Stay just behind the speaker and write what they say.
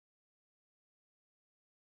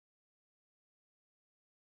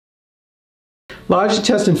Large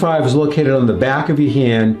intestine 5 is located on the back of your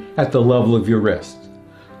hand at the level of your wrist.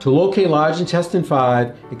 To locate large intestine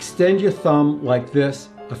 5, extend your thumb like this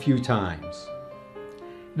a few times.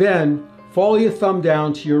 Then follow your thumb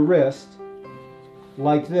down to your wrist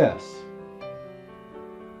like this.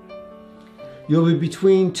 You'll be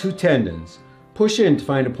between two tendons. Push in to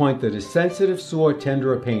find a point that is sensitive, sore,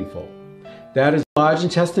 tender, or painful. That is large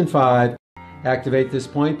intestine 5. Activate this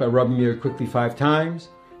point by rubbing your ear quickly 5 times.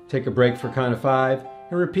 Take a break for a count of 5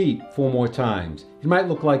 and repeat 4 more times. It might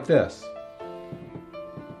look like this.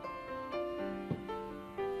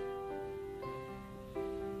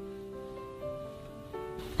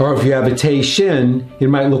 Or if you have a Tay shin, it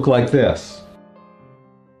might look like this.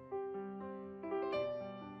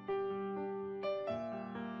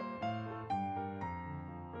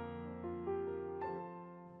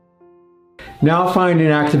 Now find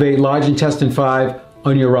and activate large intestine 5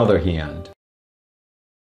 on your other hand.